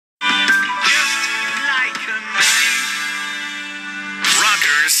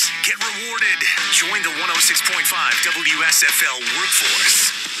members, get rewarded. Join the 106.5 WSFL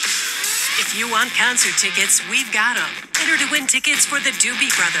workforce. If you want concert tickets, we've got them. Enter to win tickets for the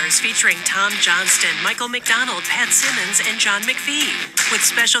Doobie Brothers featuring Tom Johnston, Michael McDonald, Pat Simmons, and John McPhee. With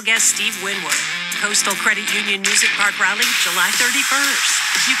special guest Steve Winwood. Coastal Credit Union Music Park Raleigh, July 31st.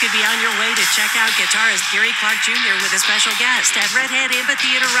 You could be on your way to check out guitarist Gary Clark Jr. with a special guest at Red Hat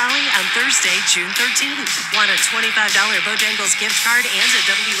Amphitheater Raleigh on Thursday, June 13th. Want a $25 Bojangles gift card and a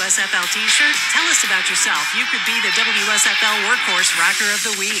WSFL t-shirt? Tell us about yourself. You could be the WSFL Workhorse Rocker of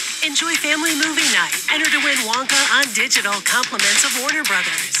the Week. Enjoy family movie night. Enter to win Wonka on digital, compliments of Warner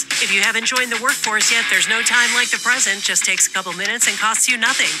Brothers. If you haven't joined the workforce yet, there's no time like the present. Just takes a couple minutes and costs you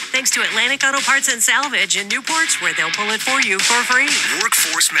nothing. Thanks to Atlantic Auto Parts and Salvage in Newport, where they'll pull it for you for free.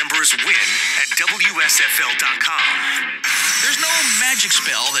 Workforce members win at WSFL.com. There's no magic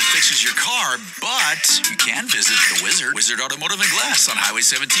spell that fixes your car, but you can visit the Wizard Automotive and Glass on Highway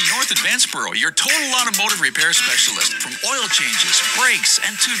 17 North in Vanceboro, your total automotive repair specialist. From oil changes, brakes,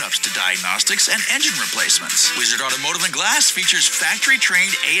 and tune-ups to diagnostics and engine replacements. Wizard Automotive and Glass features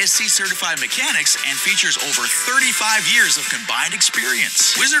factory-trained ASC-certified mechanics and features over 35 years of combined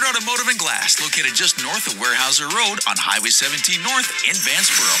experience. Wizard Automotive and Glass, located just north of Warehouser Road on Highway 17 North in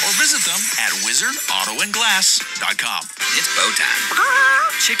Vanceboro, or visit them at wizardautoandglass.com. It's bow time.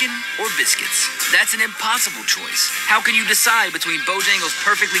 Chicken or biscuits? That's an impossible choice. How can you decide between Bojangles'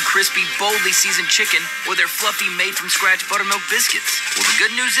 perfectly crispy, boldly seasoned chicken or their fluffy, made-from-scratch buttermilk biscuits? Well, the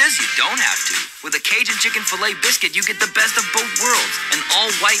good news is you don't have to. With a Cajun chicken filet biscuit, you get the best of both worlds. An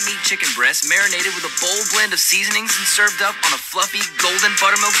all-white meat chicken breast marinated with a bold blend of seasonings and served up on a fluffy, golden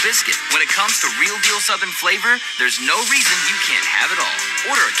buttermilk biscuit. When it comes to real-deal Southern flavor, there's no reason you can't have it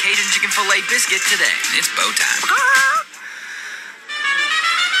all. Order a Cajun chicken filet biscuit today. It's bow time.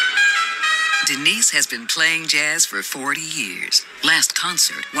 Denise has been playing jazz for 40 years. Last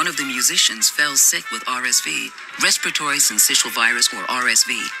concert, one of the musicians fell sick with RSV. Respiratory syncytial virus, or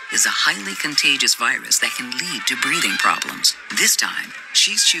RSV, is a highly contagious virus that can lead to breathing problems. This time,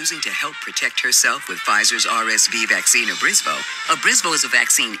 she's choosing to help protect herself with Pfizer's RSV vaccine, Abrysvo. Abrysvo is a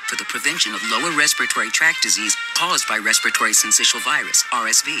vaccine for the prevention of lower respiratory tract disease caused by respiratory syncytial virus,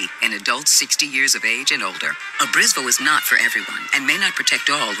 RSV, in adults 60 years of age and older. Abrysvo is not for everyone and may not protect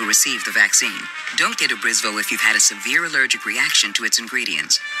all who receive the vaccine. Don't get Abrysvo if you've had a severe allergic reaction to its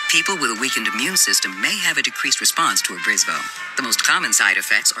ingredients. People with a weakened immune system may have a decreased response to Abrysvo. The most common side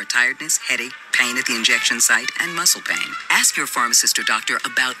effects are tiredness, headache, pain at the injection site, and muscle pain. Ask your pharmacist or doctor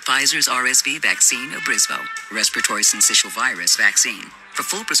about Pfizer's RSV vaccine, Abrysvo, respiratory syncytial virus vaccine. For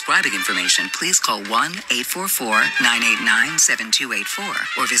full prescribing information, please call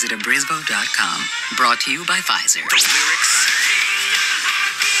 1-844-989-7284 or visit abrysvo.com. Brought to you by Pfizer. The lyrics,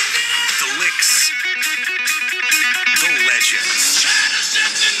 the licks, the legends.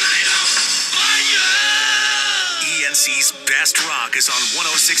 ENC's best rock is on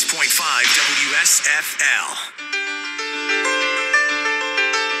 106.5 WSFL.